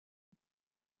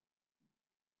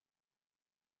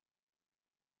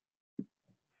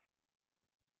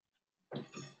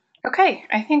Okay,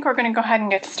 I think we're going to go ahead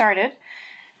and get started.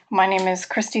 My name is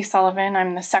Christy Sullivan.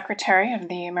 I'm the secretary of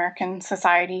the American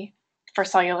Society for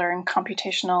Cellular and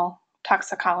Computational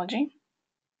Toxicology.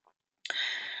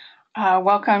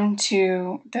 Welcome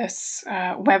to this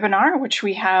webinar, which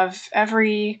we have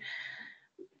every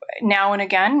now and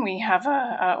again. We have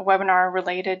a webinar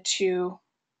related to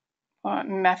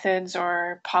methods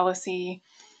or policy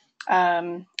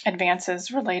advances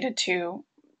related to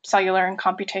cellular and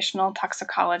computational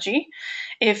toxicology.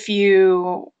 If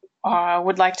you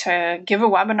would like to give a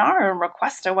webinar or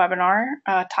request a webinar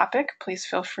topic, please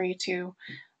feel free to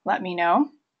let me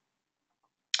know.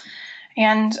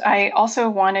 And I also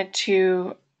wanted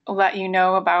to let you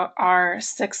know about our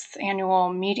 6th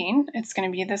annual meeting. It's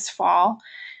going to be this fall,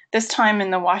 this time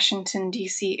in the Washington,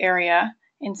 D.C. area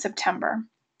in September.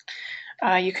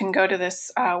 You can go to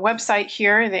this website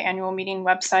here, the annual meeting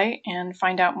website, and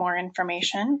find out more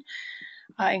information,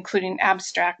 including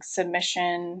abstract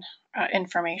submission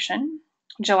information.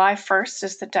 July 1st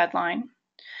is the deadline.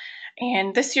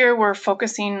 And this year we're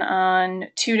focusing on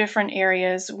 2 different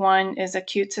areas. One is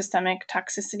acute systemic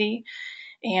toxicity,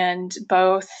 and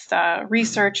both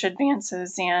research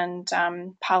advances and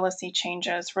policy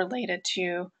changes related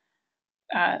to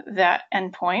that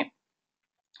endpoint.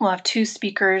 We'll have 2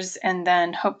 speakers and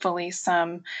then hopefully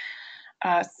some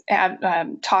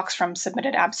talks from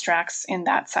submitted abstracts in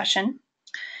that session.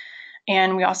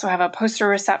 And we also have a poster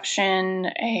reception,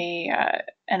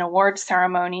 an award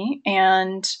ceremony.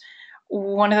 And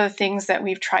one of the things that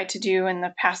we've tried to do in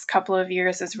the past couple of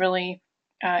years is really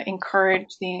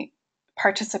encourage the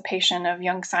participation of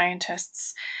young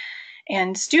scientists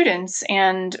and students.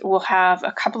 And we'll have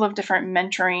a couple of different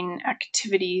mentoring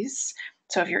activities.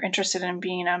 So if you're interested in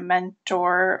being a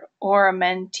mentor or a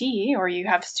mentee, or you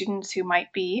have students who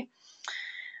might be,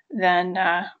 then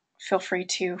feel free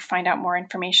to find out more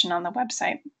information on the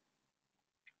website.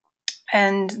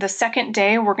 And the second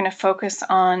day, we're going to focus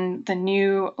on the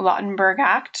new Lautenberg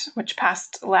Act, which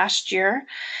passed last year.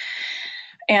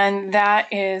 And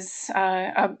that is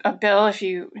a bill, if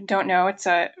you don't know, it's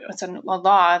a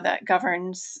law that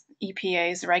governs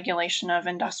EPA's regulation of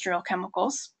industrial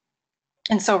chemicals.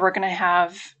 And so we're going to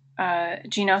have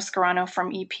Gino Scarano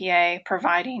from EPA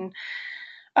providing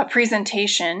a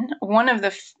presentation. One of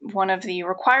the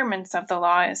requirements of the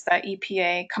law is that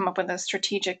EPA come up with a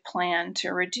strategic plan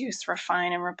to reduce,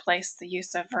 refine, and replace the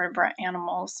use of vertebrate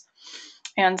animals.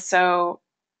 And so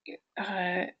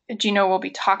Gino will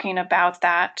be talking about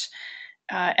that.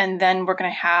 And then we're going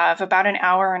to have about an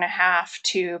hour and a half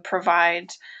to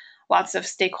provide lots of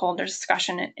stakeholder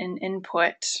discussion and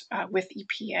input with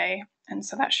EPA. And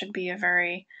so that should be a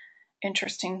very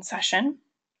interesting session.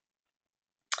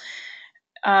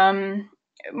 How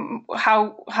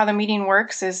the meeting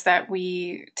works is that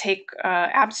we take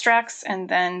abstracts, and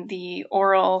then the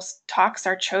oral talks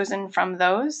are chosen from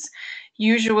those.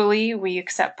 Usually we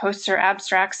accept poster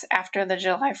abstracts after the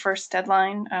July 1st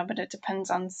deadline, but it depends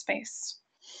on space.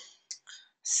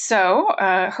 So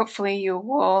hopefully you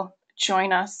will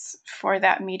join us for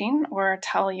that meeting, or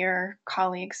tell your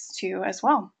colleagues to as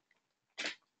well.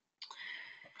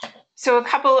 So a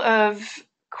couple of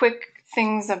quick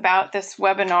things about this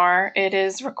webinar. It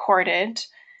is recorded.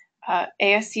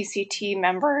 ASCCT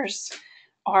members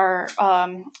are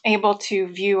able to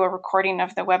view a recording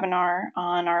of the webinar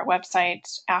on our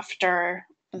website after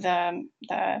the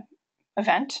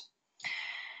event.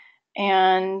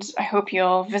 And I hope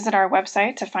you'll visit our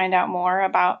website to find out more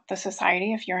about the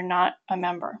Society if you're not a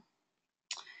member.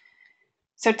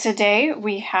 So today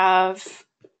we have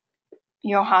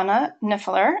Johanna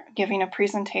Nyffeler giving a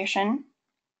presentation.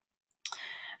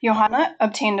 Johanna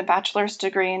obtained a bachelor's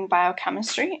degree in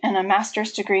biochemistry and a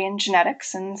master's degree in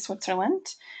genetics in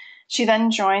Switzerland. She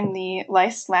then joined the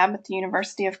Lice lab at the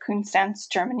University of Konstanz,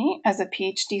 Germany, as a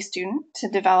PhD student to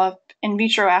develop in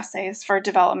vitro assays for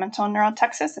developmental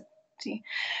neurotoxicity.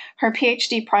 Her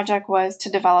PhD project was to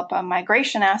develop a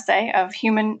migration assay of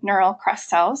human neural crest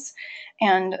cells,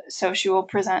 and so she will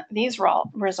present these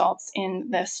results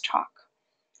in this talk.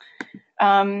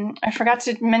 I forgot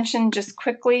to mention just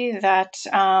quickly that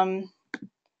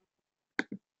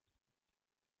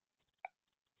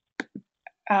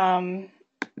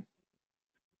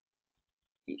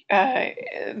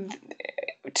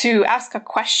to ask a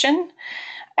question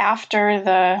after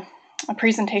the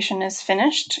presentation is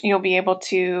finished, you'll be able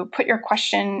to put your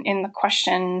question in the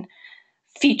question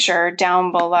feature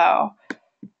down below.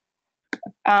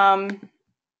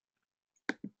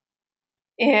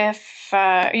 If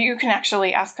you can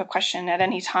actually ask a question at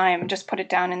any time, just put it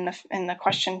down in the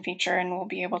question feature, and we'll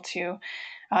be able to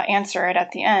answer it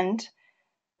at the end.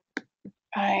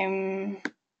 I'm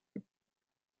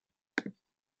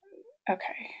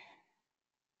Okay.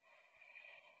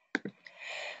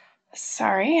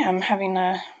 Sorry, I'm having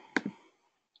a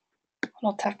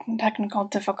little technical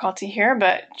difficulty here,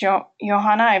 but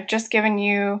Johanna, I've just given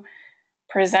you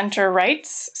presenter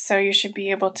rights, so you should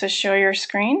be able to show your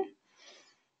screen.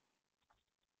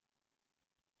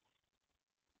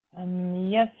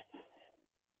 Yes.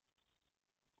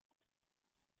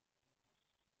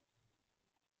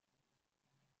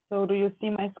 So do you see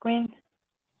my screen?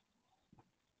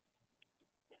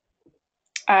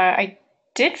 I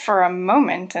did for a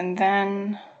moment, and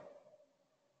then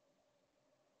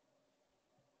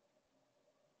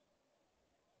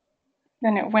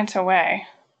it went away.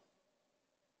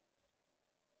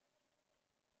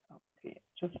 Okay,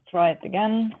 just try it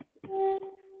again.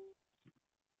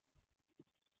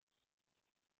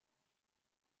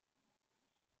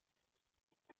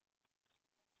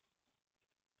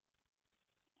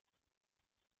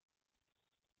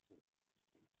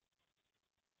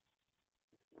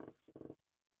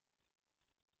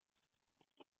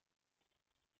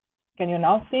 Can you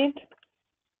now see it?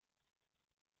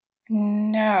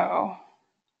 No.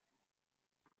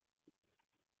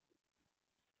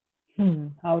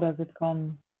 How does it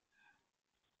come?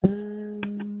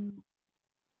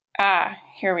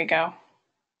 Here we go.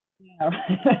 Yeah.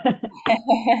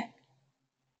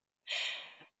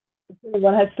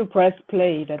 One has to press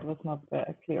play. That was not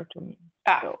clear to me.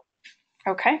 So.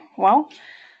 Okay. Well,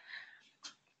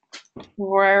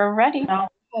 we're ready. Now.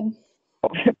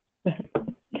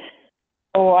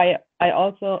 So I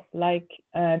also like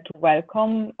to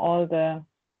welcome all the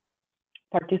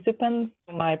participants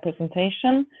to my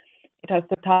presentation. It has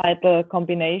the title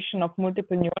Combination of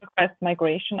Multiple Neural Crest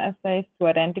Migration Assays to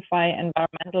Identify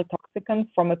Environmental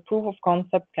Toxicants from a Proof of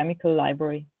Concept Chemical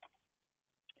Library.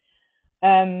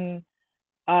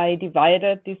 I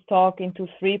divided this talk into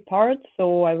 3 parts.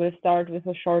 So I will start with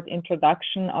a short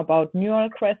introduction about neural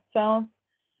crest cells.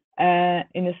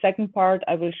 In the second part,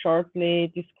 I will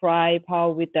shortly describe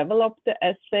how we developed the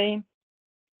assay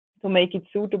to make it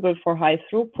suitable for high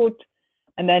throughput.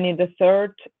 And then in the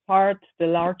third part, the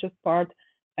largest part,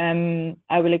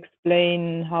 I will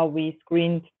explain how we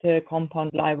screened the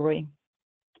compound library.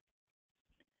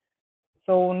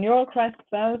 So neural crest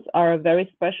cells are a very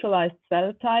specialized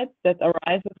cell type that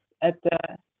arises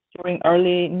during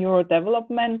early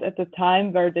neurodevelopment at the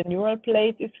time where the neural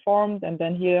plate is formed, and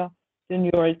then here the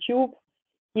neural tube.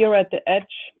 Here at the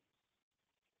edge,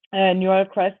 neural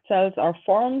crest cells are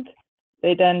formed.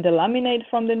 They then delaminate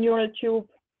from the neural tube,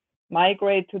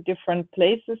 migrate to different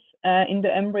places in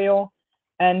the embryo,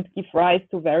 and give rise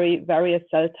to various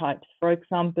cell types. For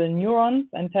example, neurons,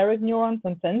 enteric neurons,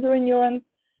 and sensory neurons,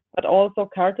 but also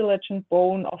cartilage and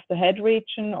bone of the head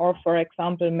region, or for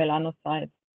example,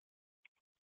 melanocytes.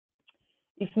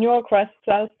 If neural crest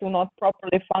cells do not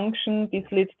properly function, this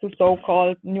leads to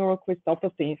so-called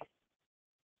neurocrestopathies.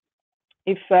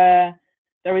 If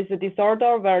there is a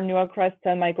disorder where neural crest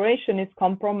cell migration is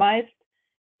compromised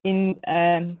in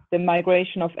the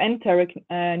migration of enteric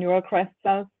neural crest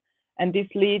cells, and this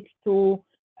leads to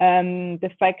the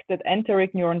fact that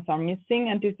enteric neurons are missing,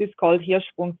 and this is called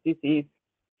Hirschsprung's disease.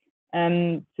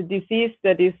 The disease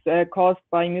that is caused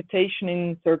by mutation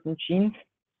in certain genes.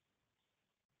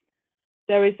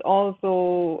 There is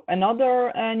also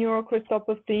another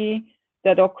neurocrestopathy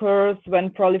that occurs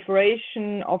when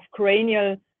proliferation of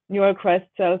cranial neural crest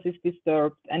cells is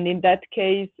disturbed, and in that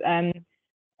case,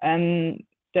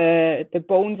 the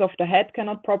bones of the head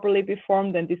cannot properly be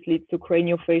formed, and this leads to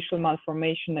craniofacial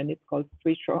malformation, and it's called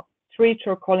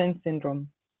Treacher-Collins syndrome.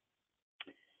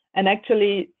 And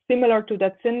actually, similar to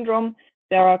that syndrome,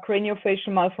 there are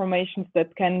craniofacial malformations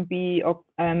that can be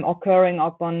occurring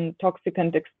upon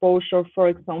toxicant exposure, for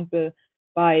example,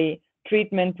 by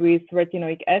treatment with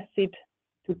retinoic acid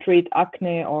to treat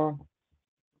acne or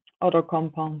other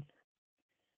compounds.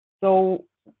 So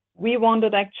we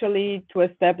wanted actually to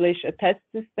establish a test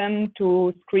system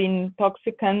to screen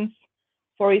toxicants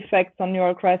for effects on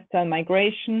neural crest cell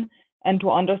migration and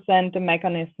to understand the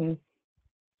mechanisms.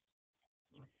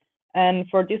 And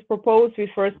for this purpose, we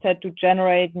first had to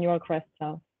generate neural crest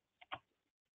cells.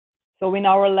 So in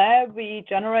our lab, we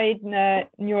generate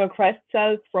neural crest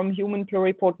cells from human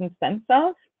pluripotent stem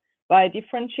cells by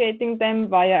differentiating them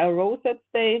via a rosette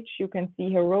stage. You can see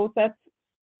here rosettes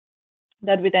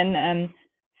that we then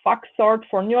FACS sort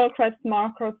for neural crest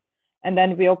markers, and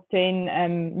then we obtain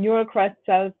neural crest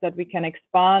cells that we can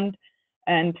expand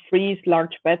and freeze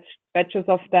large batches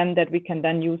of them that we can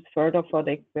then use further for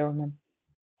the experiment.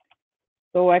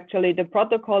 So actually the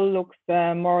protocol looks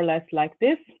more or less like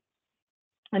this.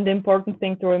 And the important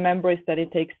thing to remember is that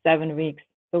it takes 7 weeks.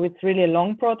 So it's really a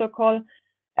long protocol.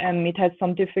 It has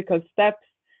some difficult steps,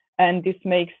 and this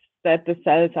makes that the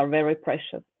cells are very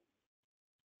precious.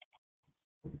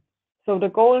 So the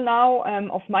goal now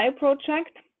of my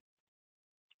project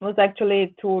was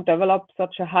actually to develop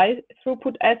such a high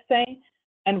throughput assay.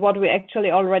 And what we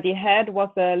actually already had was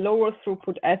a lower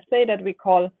throughput assay that we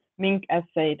call cMINC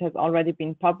assay. It has already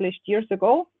been published years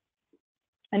ago.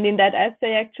 And in that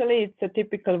assay, actually, it's a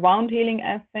typical wound healing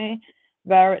assay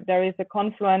where there is a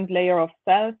confluent layer of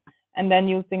cells. And then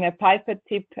using a pipette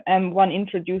tip, one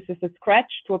introduces a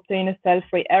scratch to obtain a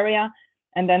cell-free area.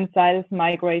 And then cells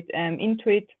migrate into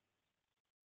it.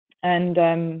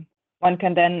 And one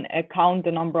can then count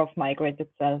the number of migrated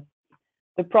cells.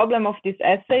 The problem of this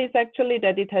assay is actually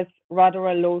that it has rather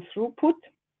a low throughput.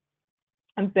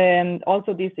 And then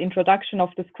also this introduction of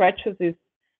the scratches is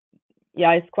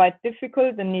quite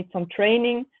difficult and needs some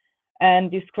training.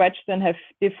 And these scratches then have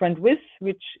different widths,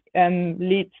 which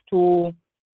leads to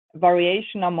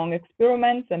variation among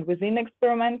experiments and within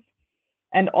experiments.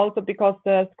 And also because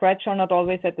the scratches are not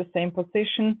always at the same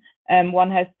position,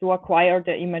 one has to acquire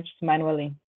the images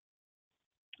manually.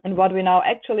 And what we now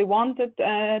actually wanted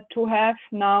to have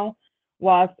now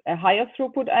was a higher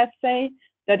throughput assay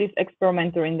that is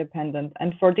experimental independent.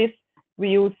 And for this, we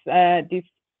use these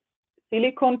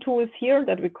silicone tools here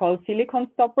that we call silicone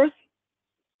stoppers.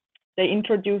 They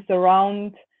introduce a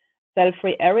round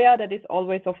cell-free area that is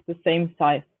always of the same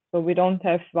size. So we don't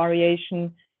have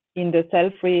variation in the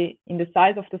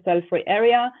size of the cell-free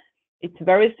area. It's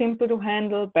very simple to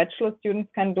handle. Bachelor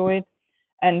students can do it.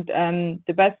 And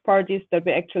the best part is that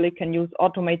we actually can use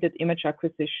automated image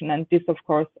acquisition, and this, of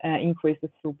course,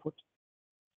 increases throughput.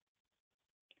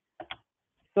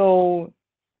 So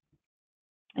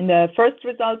in the first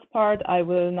results part, I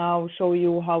will now show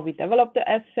you how we develop the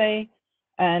assay.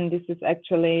 And this is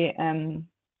actually,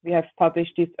 we have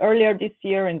published this earlier this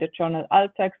year in the journal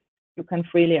Altex. You can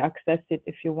freely access it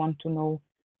if you want to know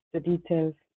the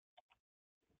details.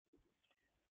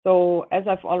 So as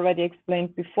I've already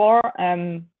explained before,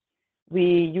 we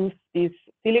use these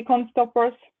silicone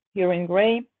stoppers here in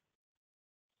gray,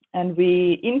 and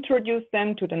we introduce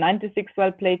them to the 96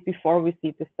 well plate before we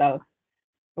see the cells.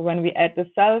 So when we add the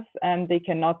cells, they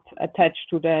cannot attach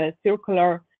to the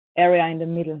circular area in the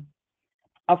middle.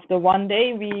 After 1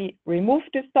 day, we remove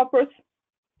the stoppers,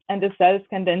 and the cells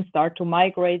can then start to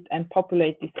migrate and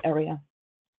populate this area.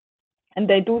 And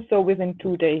they do so within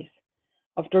 2 days.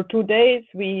 After 2 days,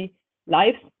 we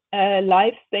live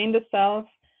stain the cells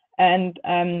and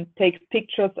take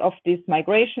pictures of this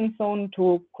migration zone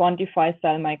to quantify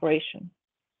cell migration.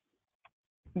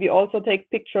 We also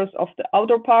take pictures of the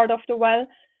outer part of the well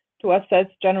to assess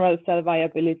general cell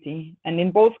viability. And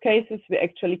in both cases, we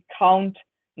actually count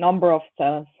number of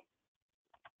cells.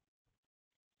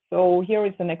 So here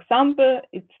is an example.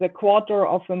 It's a quarter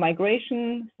of a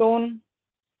migration zone.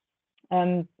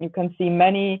 And you can see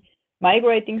many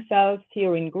migrating cells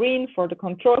here in green for the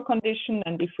control condition.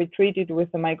 And if we treat it with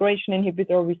a migration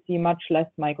inhibitor, we see much less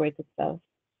migrated cells.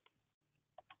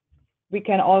 We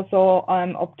can also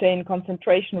obtain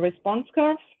concentration response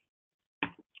curves.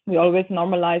 We always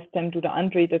normalize them to the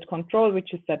untreated control,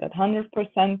 which is set at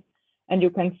 100%. And you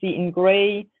can see in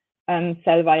gray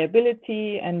cell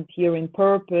viability, and here in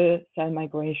purple, cell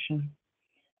migration.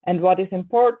 And what is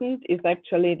important is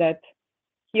actually that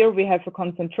here we have a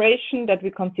concentration that we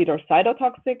consider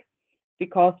cytotoxic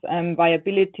because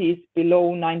viability is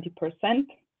below 90%.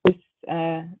 This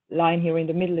line here in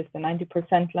the middle is the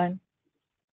 90% line.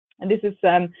 And this is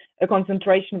a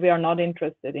concentration we are not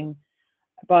interested in.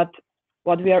 But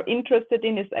what we are interested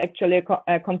in is actually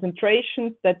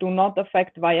concentrations that do not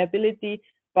affect viability,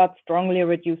 but strongly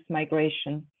reduce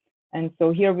migration. And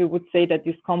so here we would say that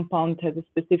this compound has a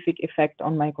specific effect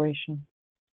on migration.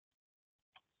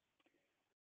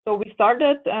 So we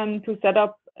started to set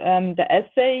up the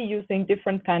assay using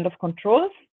different kind of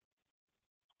controls.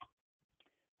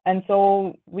 And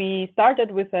so we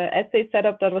started with an assay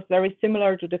setup that was very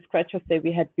similar to the scratch assay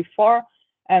we had before,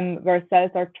 where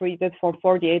cells are treated for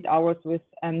 48 hours with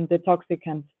the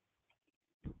toxicants.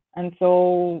 And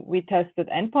so we tested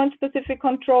endpoint-specific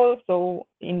control. So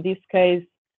in this case,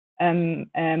 a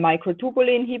microtubule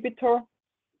inhibitor.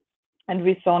 And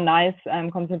we saw nice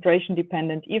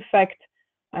concentration-dependent effect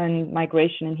and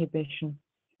migration inhibition.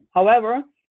 However,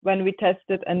 when we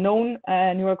tested a known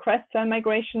neurocrest cell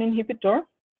migration inhibitor,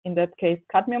 in that case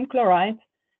cadmium chloride,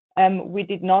 we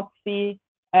did not see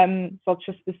such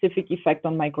a specific effect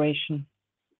on migration.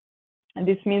 And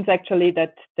this means actually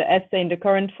that the assay in the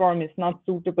current form is not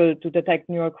suitable to detect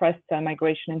neurocrest cell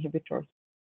migration inhibitors.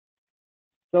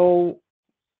 So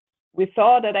we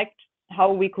saw that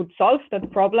how we could solve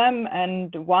that problem,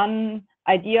 and one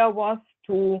idea was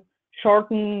to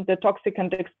shorten the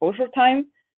toxicant exposure time,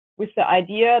 with the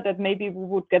idea that maybe we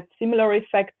would get similar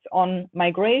effects on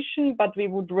migration, but we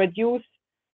would reduce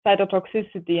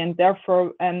cytotoxicity and therefore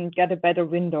get a better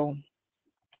window.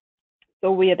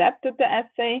 So we adapted the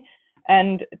assay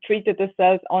and treated the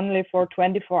cells only for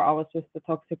 24 hours with the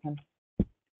toxicant.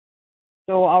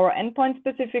 So our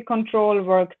endpoint-specific control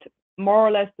worked more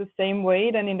or less the same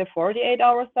way than in the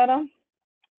 48-hour setup.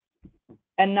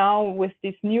 And now with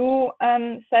this new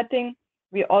setting,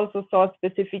 we also saw a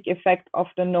specific effect of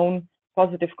the known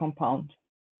positive compound.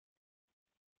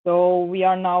 So we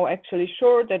are now actually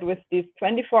sure that with this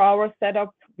 24-hour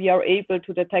setup, we are able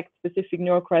to detect specific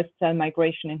neurocrest cell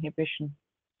migration inhibition.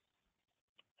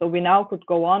 So we now could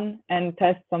go on and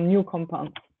test some new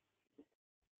compounds.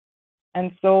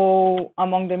 And so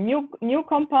among the new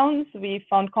compounds, we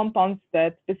found compounds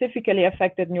that specifically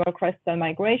affected neurocrest cell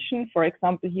migration. For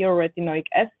example, here retinoic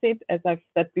acid, as I've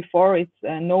said before, it's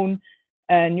a known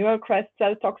neurocrest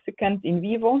cell toxicant in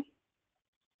vivo.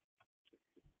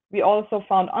 We also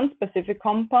found unspecific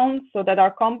compounds, so that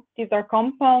these are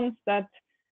compounds that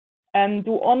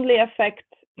do only affect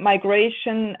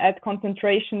migration at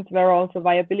concentrations where also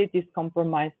viability is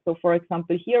compromised. So for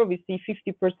example, here we see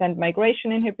 50%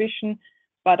 migration inhibition,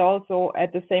 but also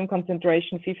at the same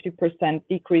concentration, 50%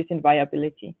 decrease in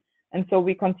viability. And so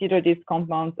we consider these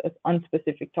compounds as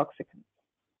unspecific toxicants.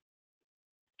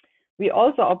 We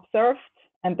also observed,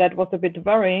 and that was a bit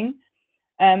worrying,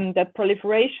 that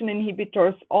proliferation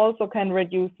inhibitors also can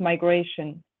reduce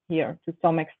migration here to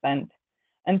some extent.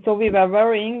 And so we were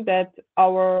worrying that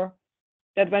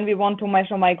when we want to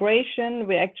measure migration,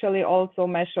 we actually also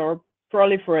measure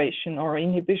proliferation or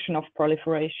inhibition of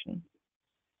proliferation.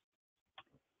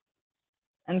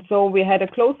 And so we had a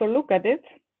closer look at it,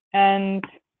 and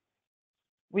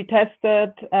we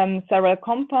tested several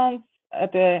compounds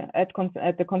at a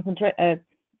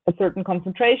certain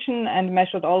concentration and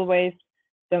measured always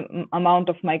the amount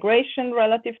of migration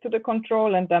relative to the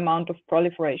control and the amount of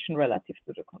proliferation relative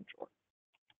to the control.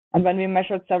 And when we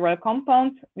measured several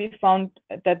compounds, we found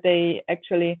that they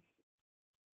actually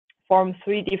form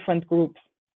 3 different groups.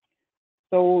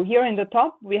 So here in the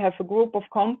top, we have a group of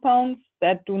compounds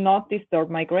that do not disturb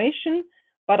migration,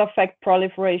 but affect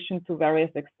proliferation to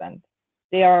various extents.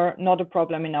 They are not a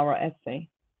problem in our assay.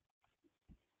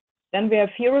 Then we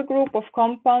have here a group of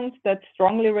compounds that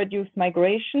strongly reduce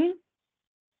migration,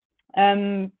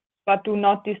 but do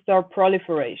not disturb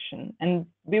proliferation. And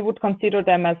we would consider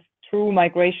them as true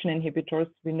migration inhibitors.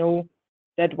 We know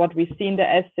that what we see in the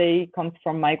assay comes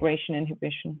from migration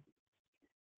inhibition.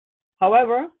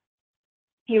 However,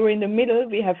 here in the middle,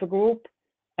 we have a group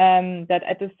that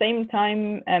at the same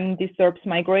time disturbs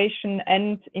migration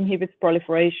and inhibits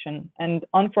proliferation. And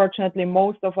unfortunately,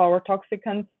 most of our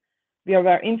toxicants we are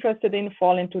very interested in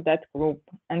fall into that group.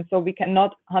 And so we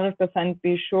cannot 100%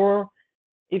 be sure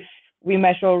if we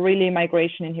measure really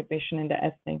migration inhibition in the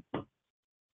assay.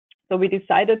 So we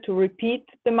decided to repeat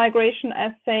the migration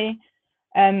assay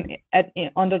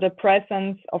under the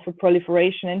presence of a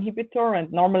proliferation inhibitor and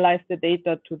normalize the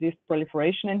data to this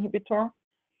proliferation inhibitor.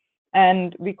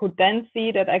 And we could then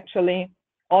see that actually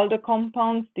all the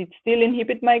compounds did still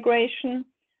inhibit migration,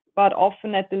 but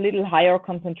often at a little higher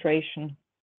concentration.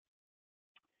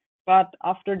 But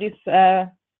after this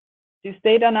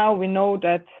data now, we know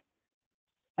that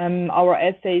our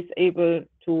assay is able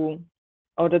to,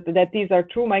 or that these are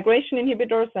true migration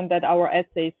inhibitors and that our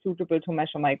assay is suitable to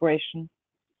measure migration.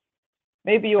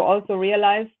 Maybe you also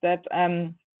realize that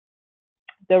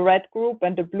the red group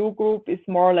and the blue group is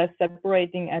more or less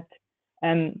separating at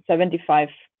 75%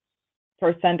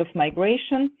 of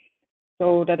migration.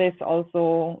 So that is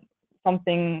also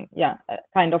something,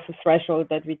 kind of a threshold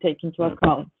that we take into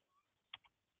account.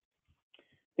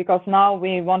 Because now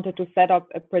we wanted to set up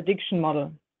a prediction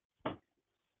model.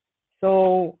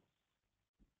 So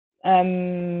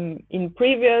in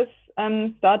previous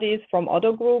studies from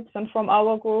other groups and from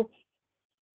our groups,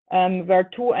 where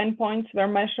 2 endpoints were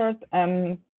measured,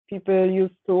 people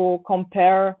used to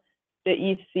compare the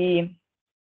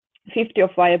EC50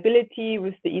 of viability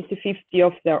with the EC50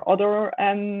 of their other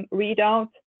readout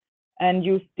and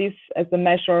use this as a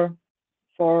measure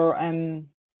for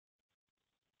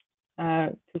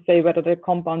to say whether the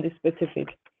compound is specific.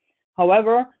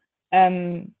 However,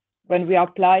 when we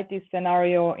applied this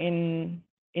scenario in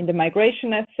the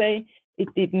migration assay, it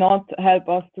did not help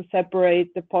us to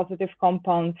separate the positive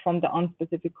compound from the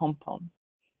unspecific compound.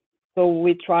 So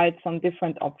we tried some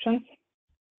different options.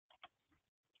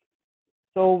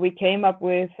 So we came up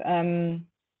with one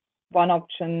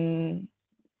option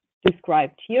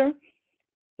described here.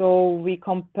 So we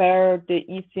compare the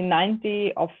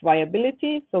EC90 of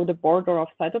viability, so the border of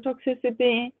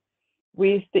cytotoxicity,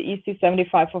 with the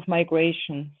EC75 of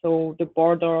migration, so the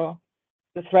border,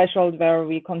 the threshold where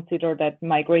we consider that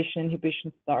migration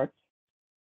inhibition starts.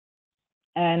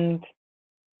 And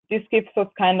this gives us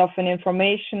kind of an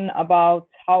information about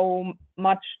how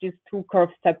much these two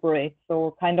curves separate,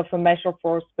 so kind of a measure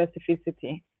for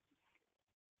specificity.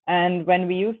 And when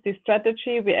we use this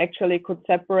strategy, we actually could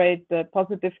separate the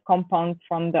positive compounds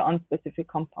from the unspecific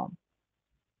compounds.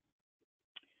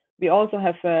 We also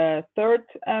have a third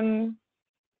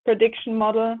prediction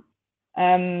model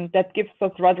that gives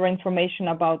us rather information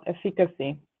about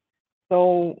efficacy.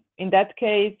 So in that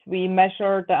case, we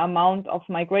measure the amount of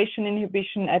migration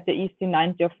inhibition at the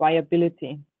EC90 of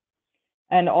viability.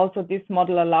 And also this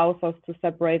model allows us to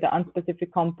separate the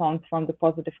unspecific compounds from the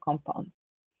positive compounds.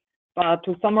 But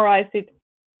to summarize it,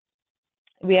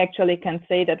 we actually can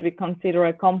say that we consider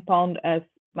a compound as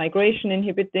migration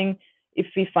inhibiting if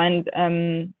we find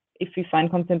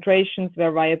concentrations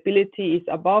where viability is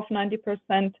above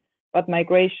 90%, but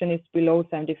migration is below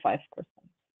 75%.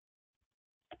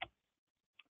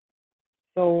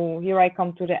 So here I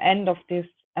come to the end of this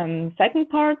second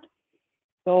part.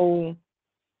 So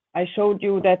I showed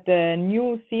you that the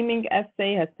new cMINC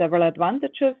assay has several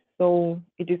advantages. So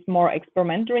it is more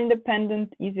experimental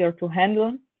independent, easier to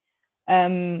handle.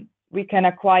 We can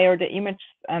acquire the image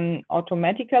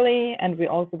automatically, and we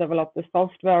also developed the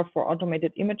software for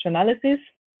automated image analysis.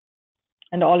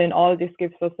 And all in all, this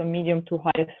gives us a medium to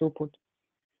high throughput.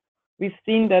 We've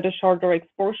seen that a shorter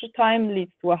exposure time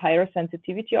leads to a higher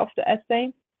sensitivity of the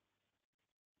assay.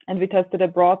 And we tested a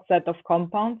broad set of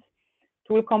compounds,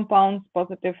 tool compounds,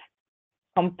 positive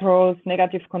controls,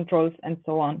 negative controls, and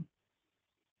so on.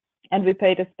 And we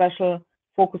paid a special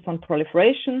focus on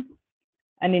proliferation.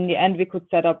 And in the end, we could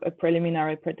set up a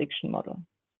preliminary prediction model.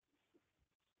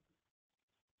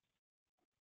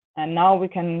 And now we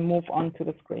can move on to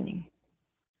the screening.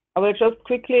 I will just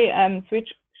quickly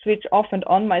switch off and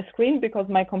on my screen because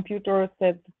my computer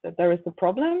said that there is a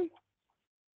problem.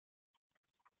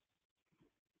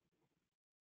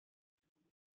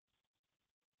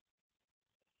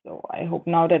 So I hope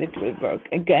now that it will work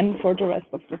again for the rest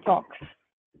of the talk.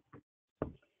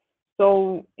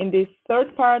 So in this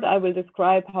third part, I will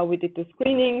describe how we did the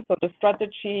screening, so the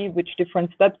strategy, which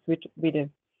different steps we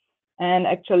did. And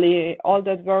actually, all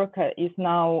that work is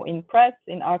now in press,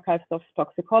 in Archives of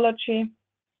Toxicology.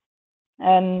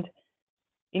 And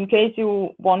in case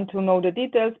you want to know the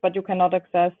details, but you cannot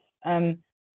access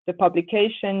the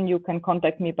publication, you can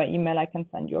contact me by email. I can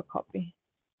send you a copy.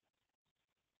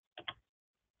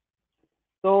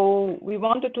 So we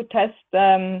wanted to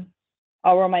test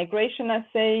our migration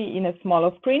assay in a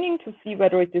smaller screening to see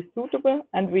whether it is suitable.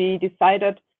 And we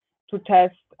decided to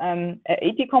test an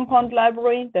 80 compound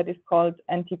library that is called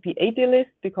NTP80 list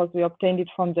because we obtained it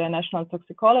from the National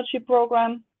Toxicology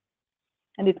Program.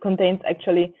 And it contains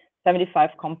actually 75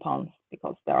 compounds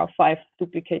because there are 5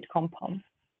 duplicate compounds.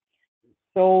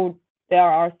 So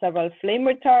there are several flame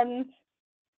retardants,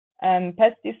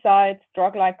 pesticides,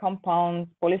 drug-like compounds,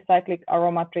 polycyclic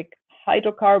aromatic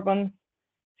hydrocarbons,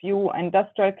 few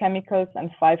industrial chemicals, and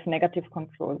 5 negative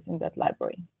controls in that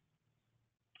library.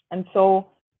 And so,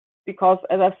 because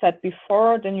as I've said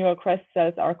before, the neural crest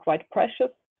cells are quite precious,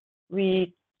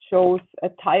 we chose a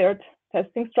tiered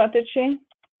testing strategy.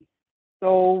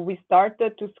 So we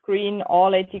started to screen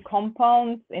all 80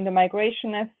 compounds in the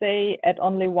migration assay at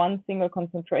only one single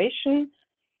concentration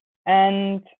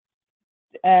and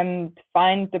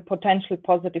find the potential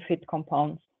positive hit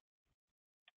compounds.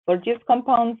 For these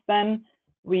compounds, then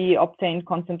we obtained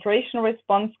concentration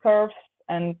response curves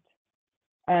and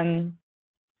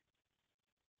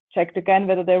checked again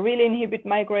whether they really inhibit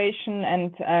migration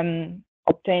and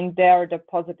obtained there the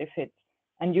positive hits.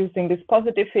 And using these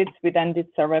positive hits, we then did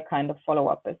several kind of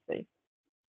follow-up assays.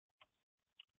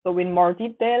 So in more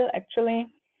detail, actually,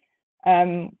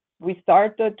 we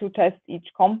started to test each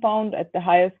compound at the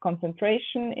highest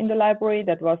concentration in the library.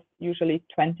 That was usually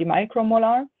 20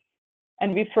 micromolar.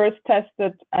 And we first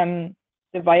tested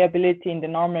the viability in the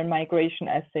normal migration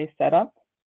assay setup.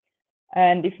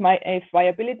 And if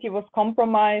viability was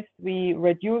compromised, we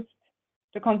reduced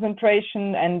the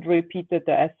concentration and repeated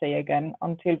the assay again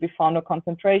until we found a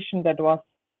concentration that was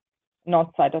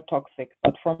not cytotoxic.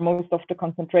 But for most of the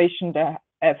concentration,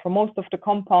 for most of the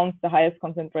compounds, the highest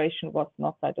concentration was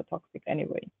not cytotoxic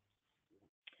anyway.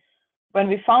 When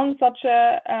we found such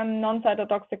a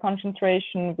non-cytotoxic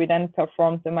concentration, we then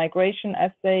performed the migration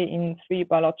assay in 3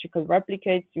 biological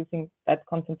replicates using that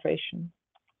concentration.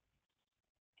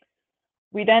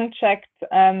 We then checked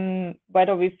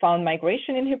whether we found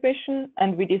migration inhibition,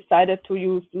 and we decided to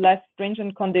use less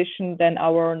stringent condition than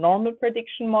our normal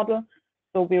prediction model.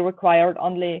 So we required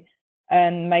only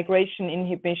migration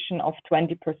inhibition of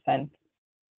 20%.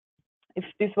 If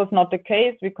this was not the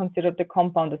case, we considered the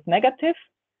compound as negative.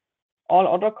 All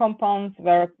other compounds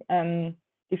were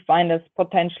defined as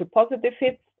potential positive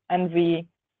hits, and we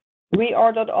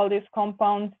reordered all these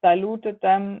compounds, diluted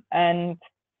them, and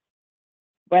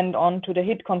went on to the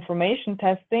hit confirmation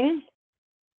testing,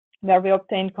 where we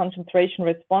obtained concentration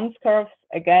response curves,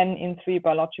 again in 3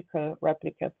 biological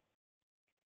replicates.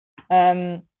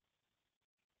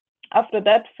 After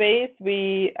that phase,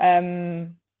 we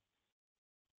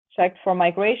checked for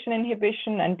migration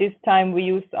inhibition, and this time we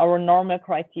used our normal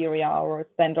criteria, our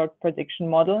standard prediction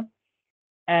model,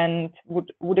 and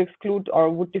would exclude or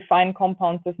would define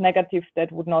compounds as negative that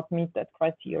would not meet that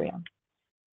criteria.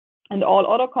 And all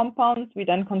other compounds we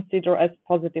then consider as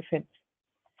positive hits.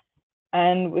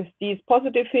 And with these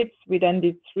positive hits, we then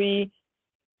did 3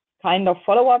 kind of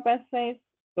follow-up assays.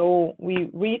 So we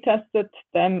retested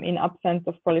them in absence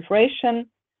of proliferation.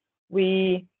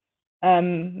 We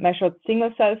measured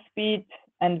single cell speed,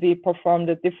 and we performed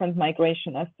a different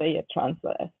migration assay, a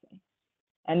transwell assay.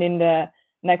 And in the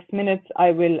next minutes,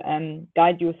 I will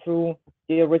guide you through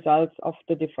the results of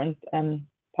the different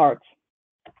parts.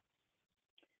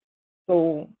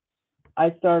 So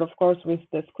I start, of course, with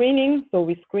the screening. So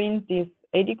we screened these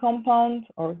 80 compounds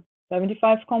or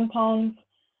 75 compounds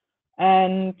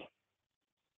and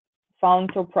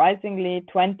found surprisingly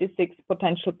 26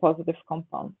 potential positive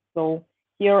compounds. So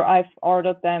here I've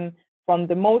ordered them from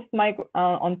the most,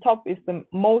 on top is the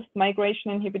most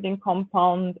migration inhibiting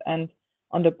compound, and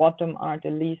on the bottom are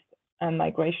the least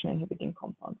migration inhibiting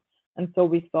compounds. And so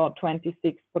we saw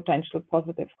 26 potential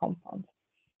positive compounds.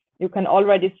 You can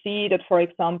already see that, for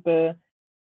example,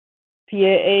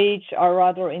 PAH are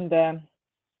rather in the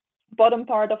bottom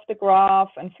part of the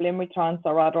graph, and flame retardants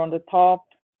are rather on the top.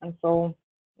 And so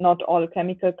not all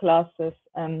chemical classes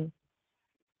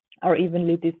are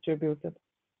evenly distributed.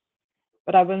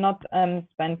 But I will not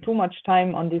spend too much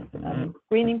time on this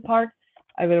screening part.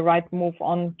 I will move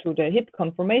on to the hit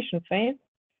confirmation phase.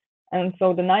 And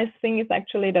so the nice thing is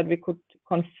actually that we could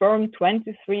confirm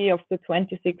 23 of the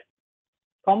 26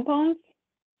 compounds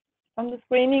from the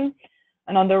screening.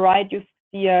 And on the right, you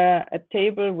see a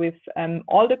table with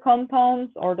all the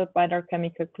compounds ordered by their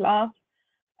chemical class.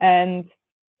 And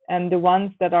the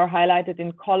ones that are highlighted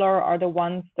in color are the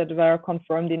ones that were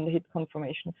confirmed in the hit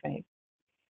confirmation phase.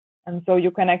 And so you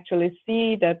can actually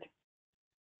see that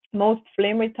most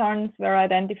flame retardants were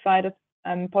identified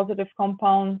as positive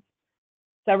compounds,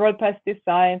 several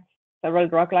pesticides, several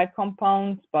drug-like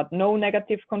compounds, but no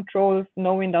negative controls,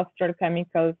 no industrial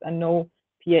chemicals, and no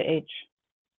PAH.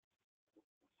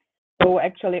 So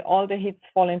actually all the hits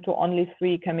fall into only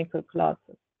 3 chemical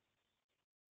classes.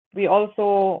 We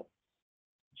also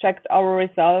checked our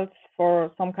results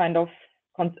for some kind of,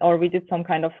 or we did some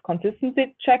kind of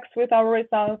consistency checks with our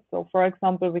results. So for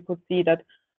example, we could see that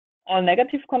all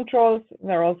negative controls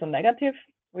were also negative,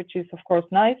 which is of course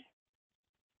nice.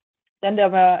 Then there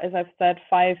were, as I've said,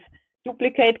 5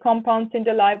 duplicate compounds in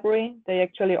the library. They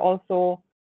actually also,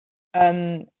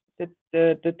 the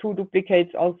 2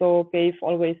 duplicates also gave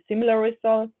always similar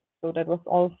results. So that was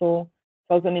also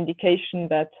an indication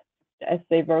that the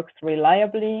assay works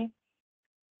reliably.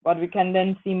 What we can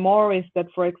then see more is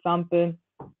that, for example,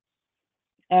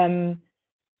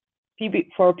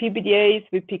 for PBDAs,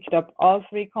 we picked up all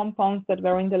 3 compounds that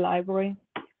were in the library.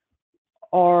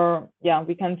 Or, yeah,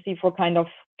 we can see for kind of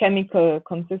chemical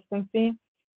consistency.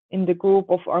 In the group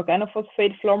of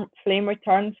organophosphate flame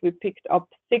retardants, we picked up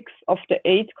 6 of the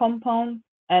 8 compounds.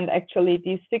 And actually,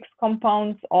 these 6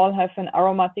 compounds all have an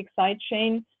aromatic side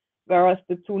chain, whereas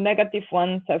the 2 negative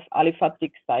ones have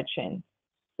aliphatic side chains.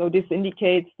 So this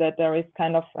indicates that there is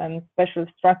kind of a special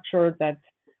structure that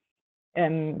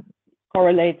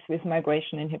correlates with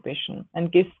migration inhibition,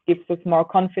 and gives us more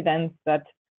confidence that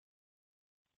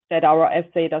our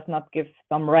assay does not give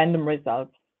some random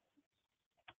results.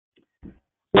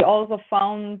 We also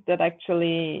found that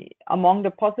actually among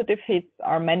the positive hits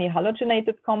are many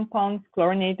halogenated compounds,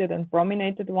 chlorinated and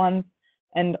brominated ones,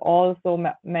 and also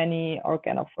many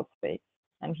organophosphates.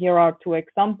 And here are 2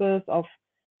 examples of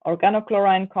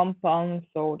organochlorine compounds,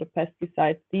 so the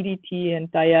pesticides DDT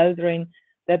and dieldrin,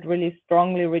 that really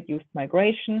strongly reduced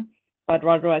migration, but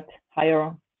rather at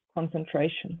higher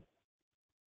concentration.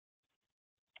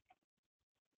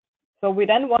 So we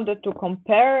then wanted to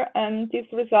compare these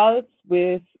results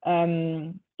with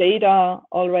data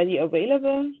already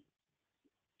available.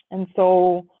 And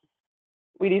so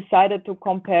we decided to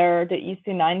compare the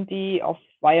EC90 of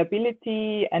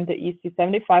viability and the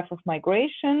EC75 of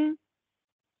migration.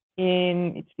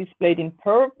 It's displayed in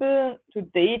purple to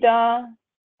data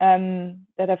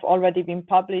that have already been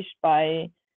published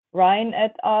by Ryan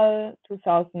et al.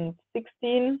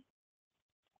 2016.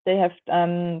 They have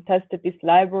tested this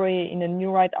library in a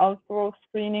neurite outgrowth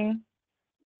screening.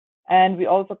 And we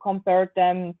also compared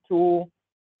them to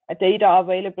data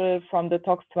available from the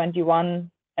TOX21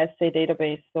 assay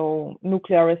database, so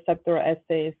nuclear receptor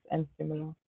assays and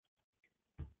similar.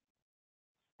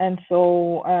 And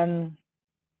so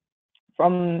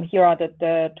from here are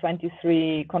the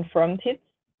 23 confirmed hits.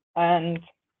 And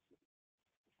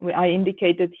I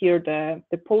indicated here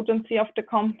the potency of the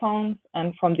compounds.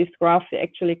 And from this graph, we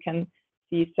actually can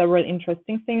see several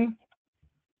interesting things.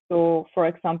 So for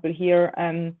example, here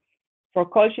for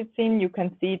colchicine, you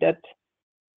can see that,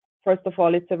 first of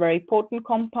all, it's a very potent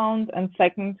compound. And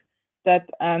second, that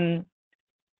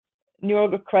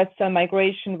neural crest cell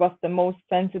migration was the most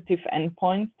sensitive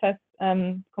endpoint test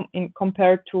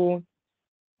compared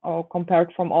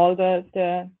from all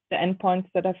the endpoints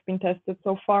that have been tested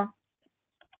so far.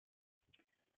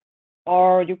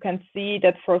 Or you can see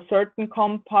that for certain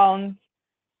compounds,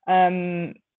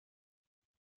 the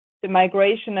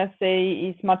migration assay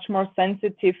is much more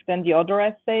sensitive than the other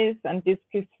assays. And this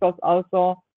gives us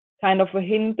also kind of a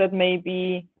hint that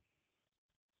maybe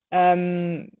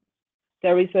there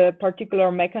is a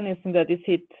particular mechanism that is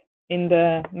hit in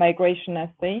the migration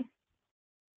assay.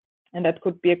 And that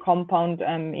could be a compound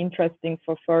interesting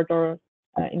for further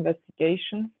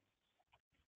investigation.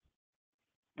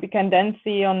 We can then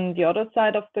see on the other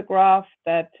side of the graph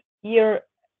that here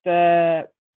the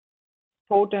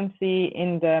potency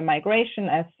in the migration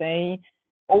assay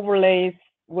overlays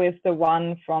with the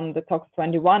one from the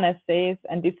TOX21 assays.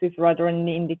 And this is rather an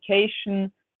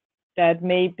indication that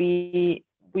maybe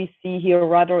we see here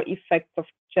rather effects of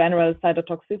general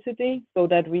cytotoxicity, so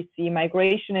that we see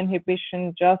migration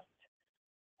inhibition just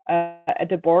at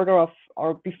the border of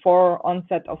or before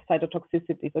onset of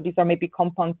cytotoxicity. So these are maybe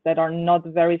compounds that are not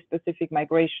very specific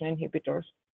migration inhibitors.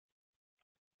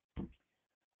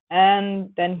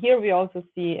 And then here we also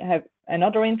have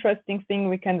another interesting thing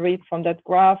we can read from that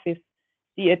graph is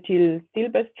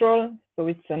diethylstilbestrol. So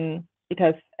it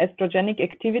has estrogenic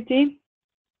activity.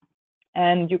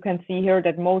 And you can see here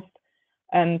that most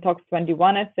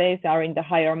TOX21 assays are in the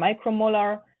higher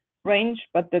micromolar range,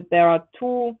 but that there are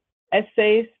two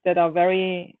assays that are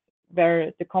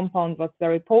where the compound was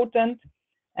very potent.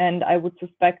 And I would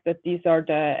suspect that these are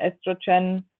the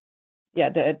estrogen,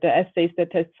 the assays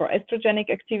that test for estrogenic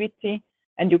activity.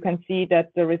 And you can see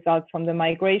that the results from the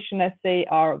migration assay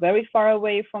are very far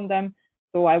away from them.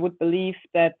 So I would believe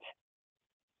that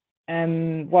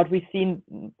what we see,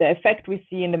 the effect we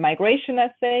see in the migration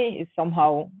assay is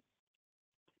somehow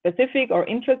specific or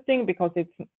interesting because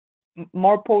it's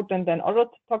more potent than other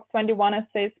TOX21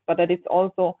 assays, but that it's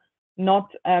also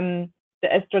not the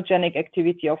estrogenic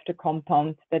activity of the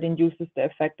compound that induces the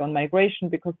effect on migration,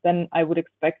 because then I would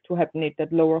expect to happen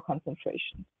at lower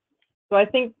concentration. So I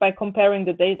think by comparing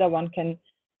the data, one can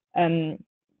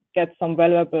get some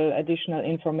valuable additional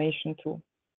information too.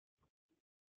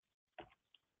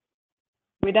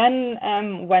 We then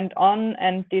went on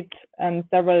and did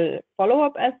several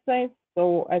follow-up assays.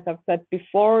 So as I've said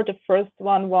before, the first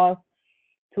one was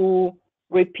to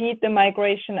repeat the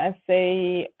migration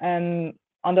assay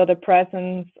under the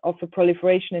presence of a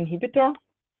proliferation inhibitor.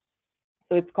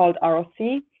 So it's called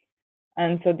RRC.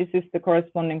 And so this is the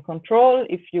corresponding control.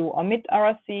 If you omit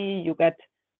RRC, you get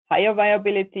higher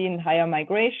viability and higher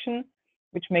migration,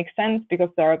 which makes sense because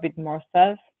there are a bit more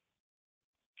cells.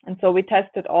 And so we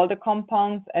tested all the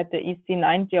compounds at the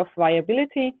EC90 of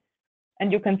viability.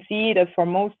 And you can see that for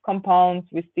most compounds,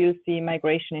 we still see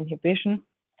migration inhibition.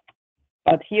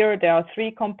 But here there are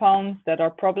 3 compounds that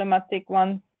are problematic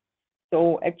ones.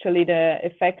 So actually the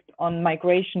effect on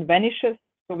migration vanishes.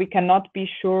 So we cannot be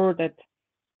sure that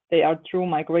they are true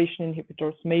migration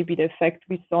inhibitors. Maybe the effect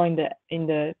we saw in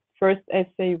the first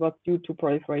assay was due to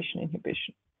proliferation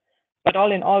inhibition. But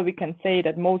all in all, we can say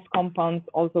that most compounds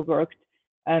also worked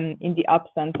in the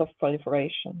absence of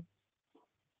proliferation.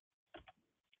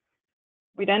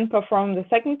 We then performed the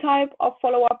second type of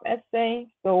follow-up assay.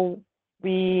 So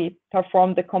we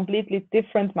performed a completely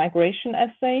different migration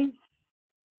assay.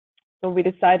 So we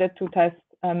decided to test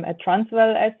a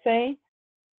transwell assay.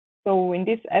 So in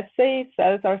this assay,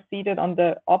 cells are seated on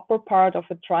the upper part of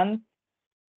a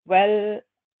transwell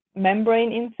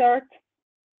membrane insert.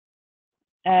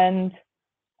 And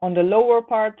on the lower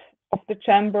part of the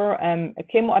chamber, a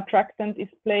chemoattractant is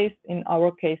placed. In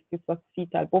our case, this was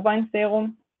fetal bovine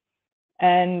serum.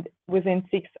 and within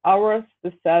 6 hours,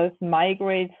 the cells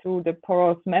migrate through the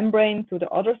porous membrane to the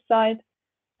other side,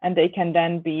 and they can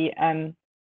then be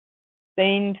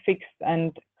stained, fixed,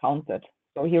 and counted.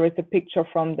 So here is a picture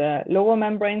from the lower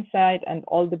membrane side, and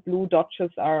all the blue dots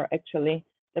are actually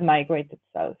the migrated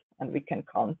cells, and we can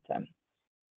count them.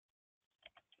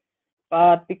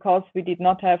 But because we did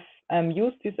not have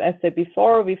used this assay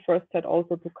before, we first had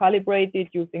also to calibrate it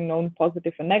using known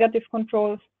positive and negative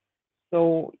controls.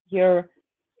 So here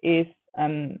is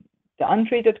the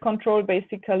untreated control,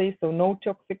 basically, so no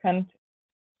toxicant.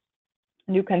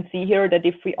 You can see here that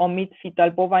if we omit fetal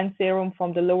bovine serum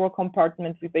from the lower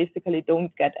compartment, we basically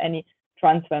don't get any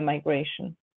transwell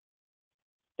migration.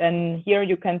 Then here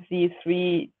you can see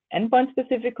 3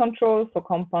 endpoint-specific controls for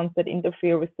compounds that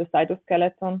interfere with the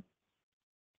cytoskeleton,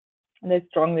 and they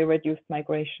strongly reduced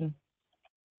migration.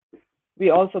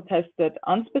 We also tested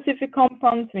unspecific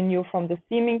compounds. We knew from the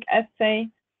cMINC assay,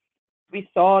 we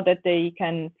saw that they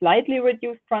can slightly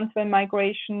reduce transwell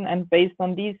migration, and based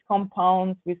on these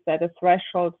compounds, we set a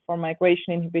threshold for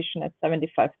migration inhibition at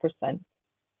 75%.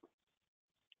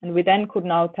 And we then could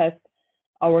now test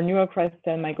our neurocrest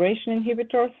cell migration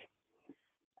inhibitors,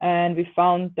 and we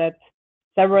found that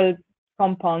several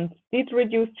compounds did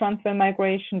reduce transwell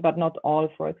migration, but not all.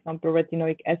 For example,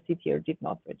 retinoic acid here did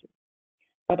not reduce.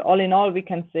 But all in all, we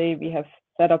can say we have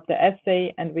set up the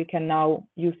assay, and we can now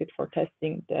use it for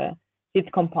testing the hit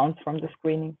compounds from the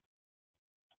screening.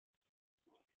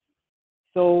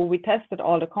 So we tested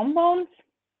all the compounds,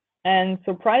 and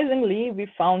surprisingly, we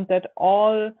found that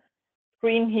all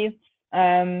screen hits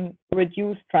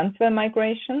reduce transwell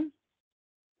migration.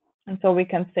 And so we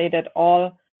can say that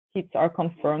all hits are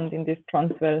confirmed in this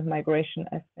transwell migration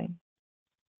assay.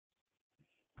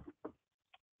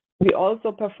 We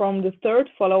also performed the third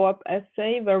follow-up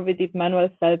assay where we did manual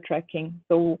cell tracking.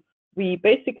 So we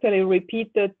basically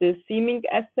repeated the cMINC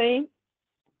assay,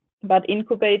 but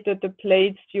incubated the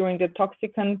plates during the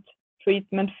toxicant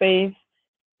treatment phase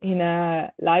in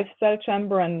a live cell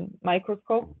chamber and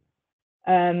microscope,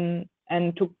 and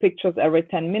took pictures every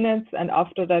 10 minutes, and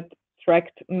after that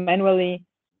tracked manually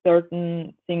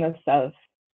certain single cells.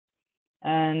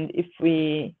 And if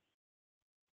we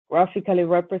graphically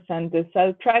represent the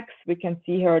cell tracks, we can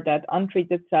see here that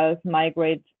untreated cells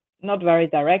migrate not very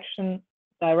directional,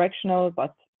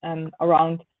 but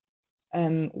around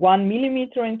 1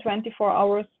 millimeter in 24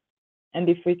 hours. And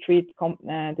if we treat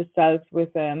the cells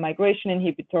with a migration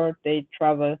inhibitor, they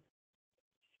travel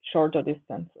shorter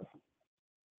distances.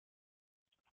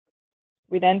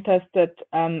 We then tested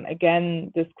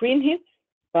again the screen hits,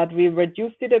 but we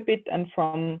reduced it a bit, and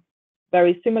from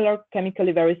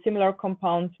chemically very similar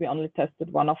compounds, we only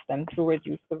tested one of them to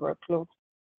reduce the workload.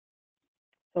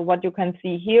 So what you can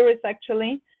see here is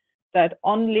actually that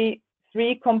only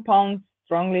 3 compounds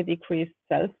strongly decreased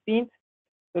cell speed.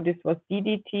 So this was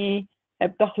DDT,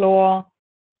 heptachlor,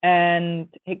 and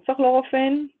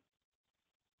hexachlorophene.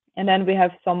 And then we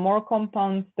have some more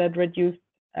compounds that reduced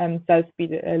cell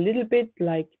speed a little bit,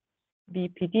 like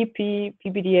BPDP,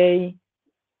 PBDA,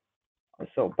 or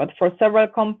so. But for several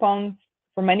compounds,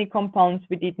 for many compounds,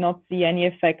 we did not see any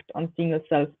effect on single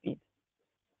cell speed.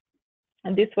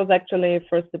 And this was actually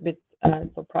first a bit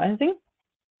surprising.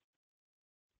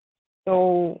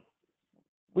 So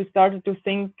we started to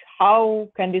think, how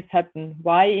can this happen?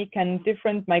 Why can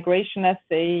different migration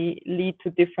assay lead to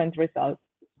different results?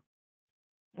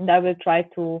 And I will try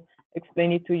to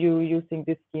explain it to you using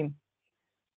this scheme.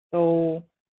 So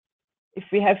if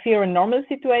we have here a normal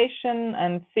situation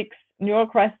and 6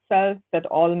 neurocrest cells that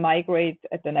all migrate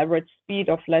at an average speed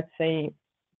of, let's say,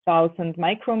 1,000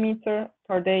 micrometers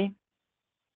per day,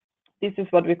 this is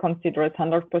what we consider as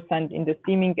 100% in the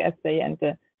cMINC assay and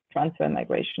the transwell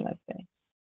migration assay.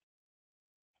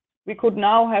 We could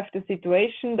now have the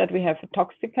situation that we have a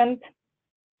toxicant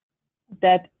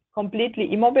that completely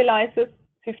immobilizes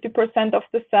 50% of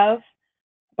the cells,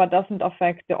 but doesn't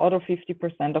affect the other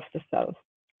 50% of the cells.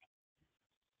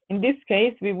 In this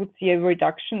case, we would see a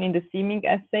reduction in the cMINC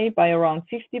assay by around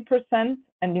 50%,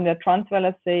 and in the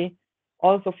transwell assay,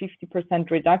 also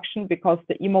 50% reduction, because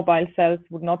the immobile cells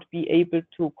would not be able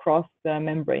to cross the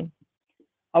membrane.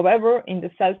 However, in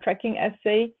the cell tracking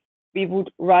assay, we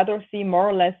would rather see more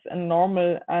or less a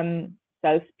normal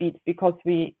cell speed, because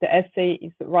the assay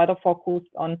is rather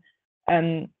focused on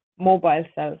mobile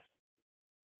cells.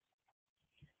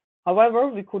 However,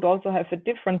 we could also have a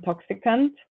different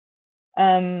toxicant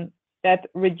that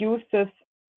reduces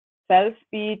cell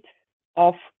speed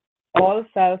of all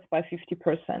cells by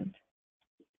 50%.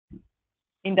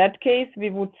 In that case, we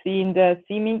would see in the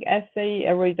cMINC assay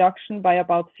a reduction by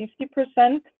about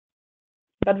 50%,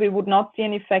 but we would not see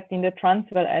an effect in the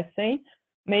transwell assay,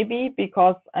 maybe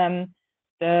because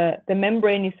the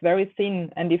membrane is very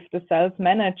thin, and if the cells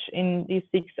manage in these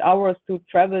 6 hours to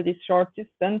travel this short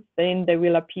distance, then they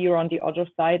will appear on the other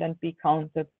side and be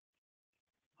counted.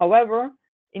 However,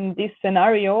 in this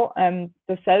scenario,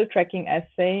 the cell tracking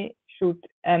assay should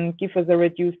give us a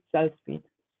reduced cell speed.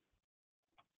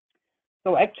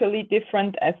 So actually,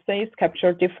 different assays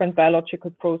capture different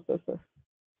biological processes.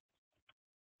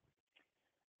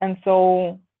 And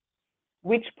so,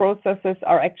 which processes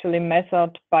are actually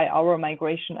measured by our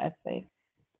migration assays?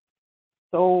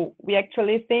 So we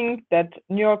actually think that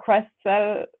neurocrest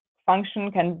cell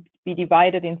function can be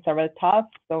divided in several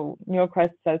tasks. So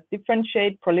neurocrest cells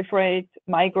differentiate, proliferate,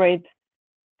 migrate,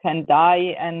 can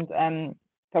die, and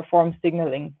perform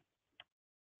signaling.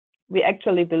 We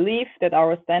actually believe that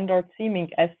our standard cMINC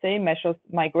assay measures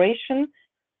migration,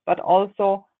 but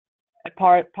also a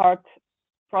part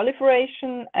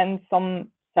proliferation and some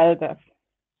cell death.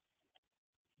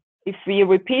 If we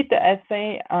repeat the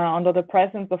assay under the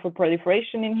presence of a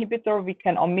proliferation inhibitor, we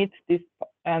can omit this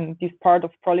part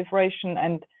of proliferation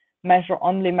and measure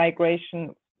only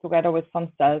migration together with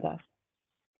some cell death.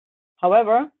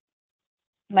 However,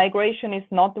 migration is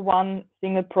not one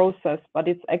single process, but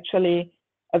it's actually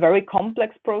a very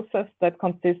complex process that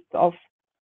consists of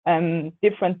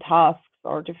different tasks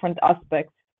or different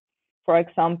aspects. For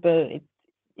example, it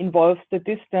involves the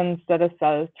distance that a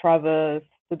cell travels,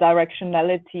 the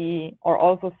directionality, or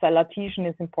also cell adhesion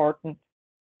is important.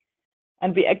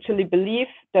 And we actually believe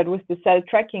that with the cell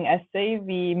tracking assay,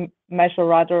 we measure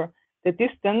rather the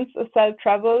distance a cell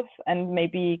travels and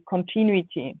maybe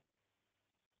continuity.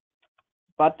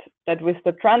 But that with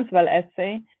the transwell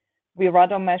assay, we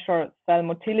rather measure cell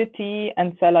motility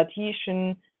and cell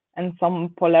adhesion and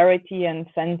some polarity and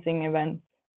sensing events.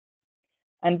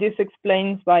 And this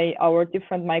explains why our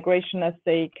different migration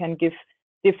assay can give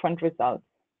different results.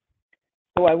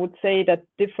 So I would say that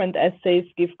different assays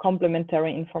give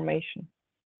complementary information.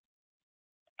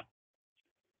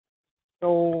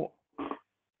 So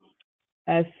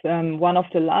as one of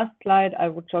the last slides, I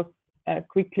would just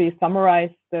quickly summarize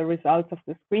the results of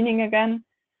the screening again.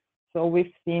 So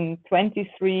we've seen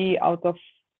 23 out of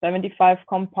 75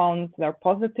 compounds were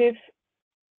positive.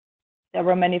 There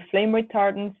were many flame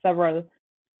retardants, several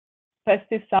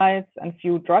pesticides, and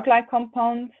few drug-like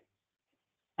compounds.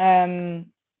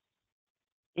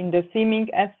 In the cMINC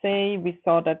assay, we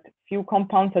saw that few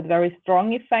compounds had very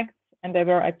strong effects, and they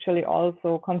were actually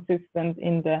also consistent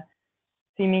in the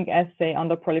cMINC assay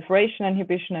under proliferation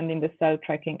inhibition and in the cell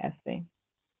tracking assay.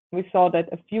 We saw that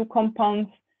a few compounds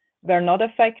were not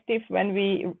effective when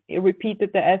we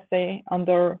repeated the assay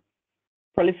under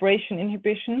proliferation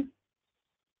inhibition,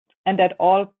 and that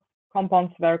all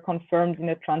compounds were confirmed in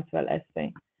the transwell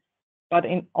assay. But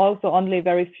also only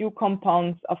very few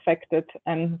compounds affected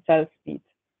cell speed.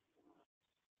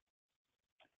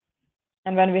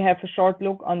 And when we have a short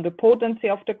look on the potency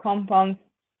of the compounds,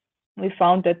 we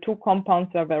found that 2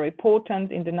 compounds were very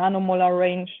potent in the nanomolar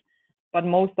range, but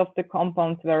most of the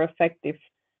compounds were effective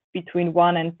between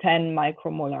 1 and 10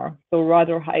 micromolar, so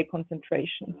rather high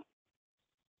concentrations.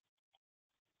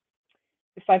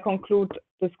 If I conclude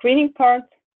the screening part,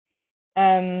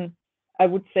 I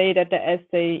would say that the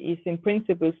assay is in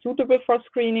principle suitable for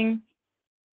screening.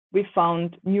 We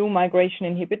found new migration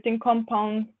inhibiting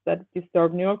compounds that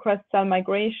disturb neurocrest cell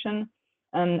migration,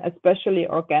 and especially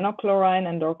organochlorine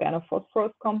and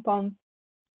organophosphorus compounds.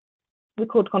 We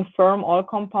could confirm all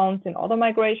compounds in other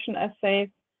migration assays,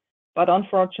 but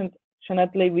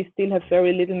unfortunately, we still have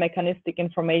very little mechanistic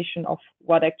information of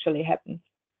what actually happens.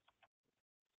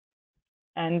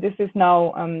 And this is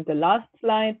now the last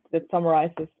slide that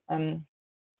summarizes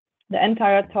the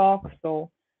entire talk.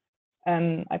 So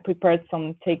I prepared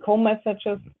some take-home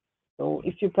messages. So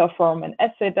if you perform an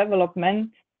assay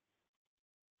development,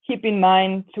 keep in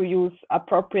mind to use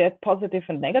appropriate positive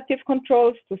and negative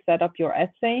controls to set up your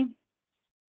assay.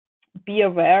 Be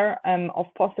aware of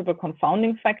possible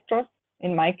confounding factors.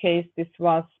 In my case, this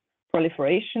was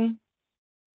proliferation.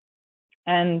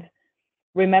 And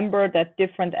remember that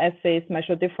different assays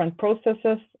measure different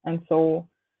processes. And so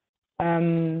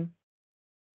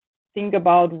think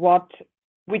about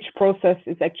which process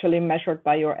is actually measured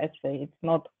by your assay. It's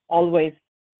not always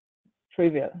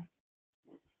trivial.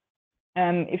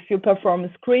 If you perform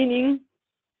a screening,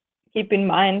 keep in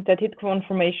mind that hit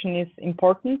confirmation is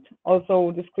important.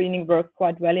 Also, the screening worked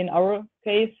quite well in our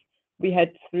case. We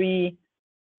had 3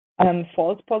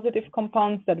 false positive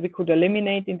compounds that we could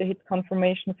eliminate in the hit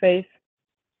confirmation phase.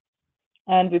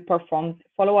 And we performed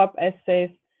follow-up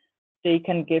assays. They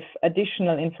can give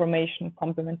additional information,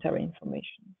 complementary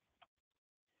information.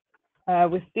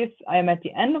 With this, I am at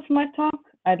the end of my talk.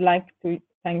 I'd like to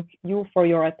thank you for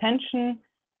your attention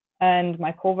and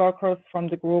my co-workers from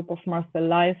the group of Marcel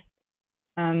Leist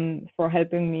for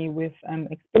helping me with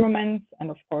experiments. And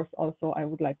of course, also, I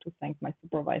would like to thank my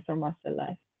supervisor, Marcel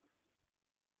Leist.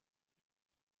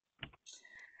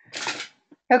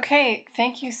 Okay,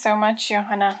 thank you so much,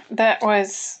 Johanna. That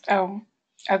was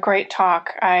a great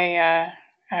talk. I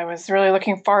was really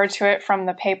looking forward to it from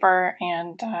the paper,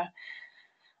 and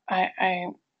I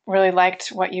really liked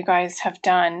what you guys have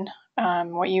done,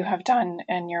 what you have done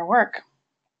in your work.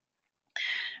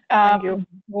 Thank you.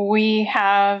 We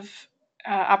have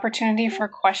opportunity for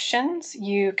questions.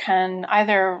 You can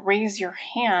either raise your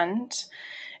hand,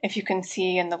 if you can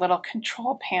see in the little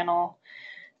control panel,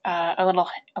 a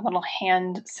little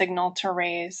hand signal to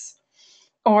raise,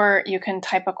 or you can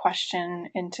type a question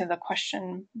into the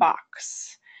question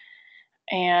box.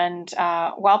 And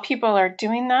while people are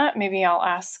doing that, maybe I'll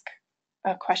ask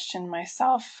a question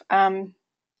myself. I'm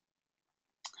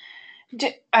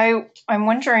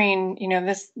wondering,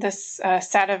 this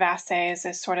set of assays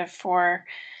is sort of for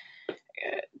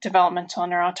developmental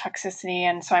neurotoxicity,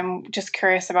 and so I'm just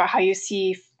curious about how you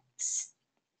see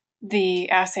the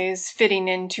assays fitting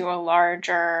into a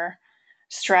larger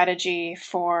strategy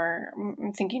for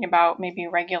thinking about maybe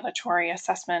regulatory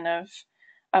assessment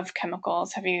of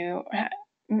chemicals. Have you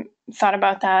thought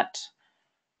about that?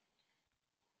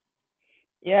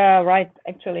 Yeah, right.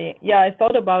 Actually, yeah, I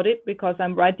thought about it because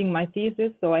I'm writing my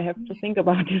thesis, so I have to think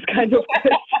about this kind of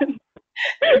question.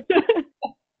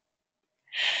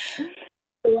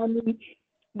 So, I mean,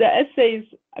 the assay is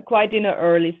quite in an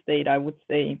early state, I would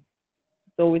say.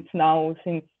 So it's now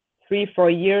since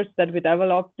 3-4 years that we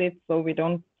developed it. So we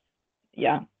don't,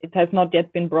 it has not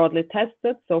yet been broadly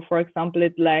tested. So for example,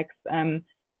 it lacks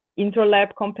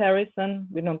inter-lab comparison.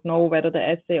 We don't know whether the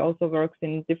assay also works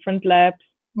in different labs.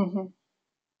 Mm-hmm.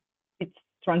 It's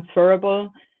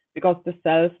transferable because the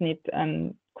cells need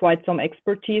quite some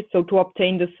expertise. So to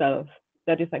obtain the cells,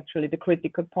 that is actually the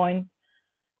critical point.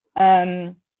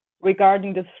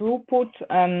 Regarding the throughput,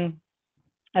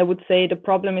 I would say the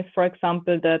problem is, for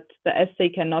example, that the assay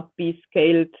cannot be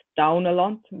scaled down a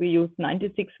lot. We use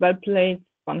 96 well plates.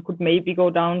 One could maybe go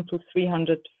down to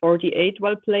 348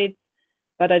 well plates,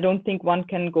 but I don't think one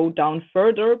can go down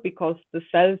further because the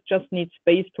cells just need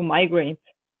space to migrate.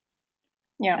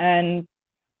 Yeah. And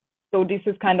so this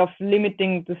is kind of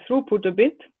limiting the throughput a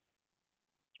bit.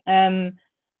 And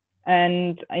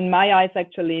in my eyes,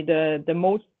 actually, the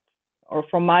most, or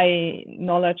from my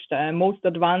knowledge, the most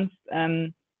advanced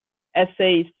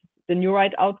assay is the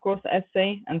neurite outgrowth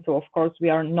assay. And so, of course, we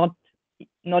are not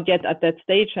yet at that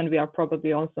stage, and we are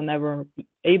probably also never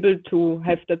able to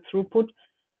have that throughput.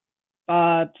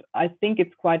 But I think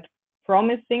it's quite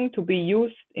promising to be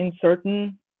used in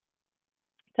certain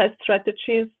test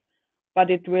strategies, but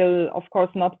it will, of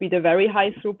course, not be the very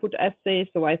high throughput assay.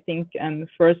 So I think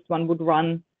first one would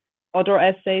run other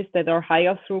assays that are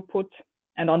higher throughput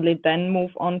and only then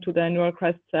move on to the neural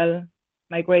crest cell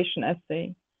migration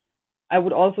assay. I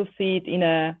would also see it in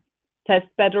a test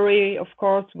battery, of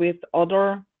course, with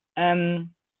other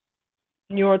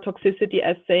neurotoxicity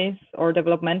assays or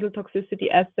developmental toxicity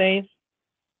assays.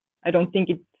 I don't think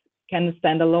it can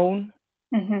stand alone.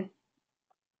 Mm-hmm.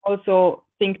 Also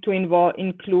think to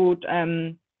include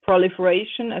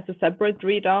proliferation as a separate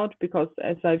readout, because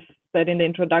as I've said in the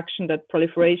introduction, that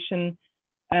proliferation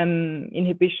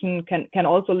inhibition can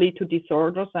also lead to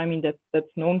disorders. I mean,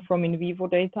 that's known from in vivo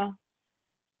data.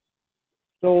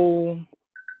 So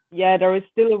yeah, there is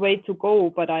still a way to go,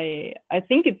 but I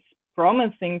think it's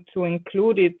promising to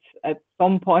include it at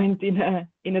some point in a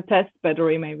test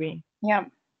battery, maybe. Yeah.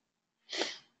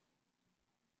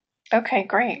 Okay,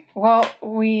 great. Well,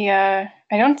 I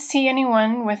don't see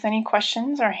anyone with any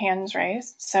questions or hands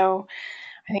raised, so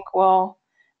I think we'll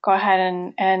go ahead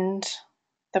and end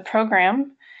the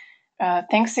program.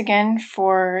 Thanks again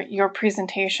for your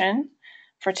presentation,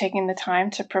 for taking the time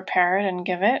to prepare it and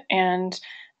give it, and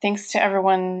thanks to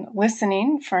everyone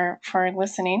listening for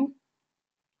listening.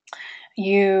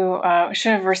 You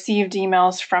should have received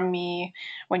emails from me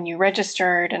when you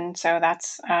registered, and so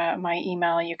that's my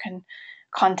email. You can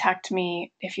contact me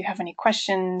if you have any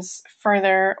questions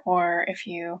further, or if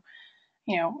you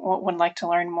would like to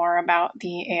learn more about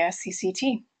the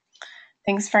ASCCT.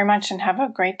 Thanks very much and have a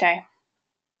great day.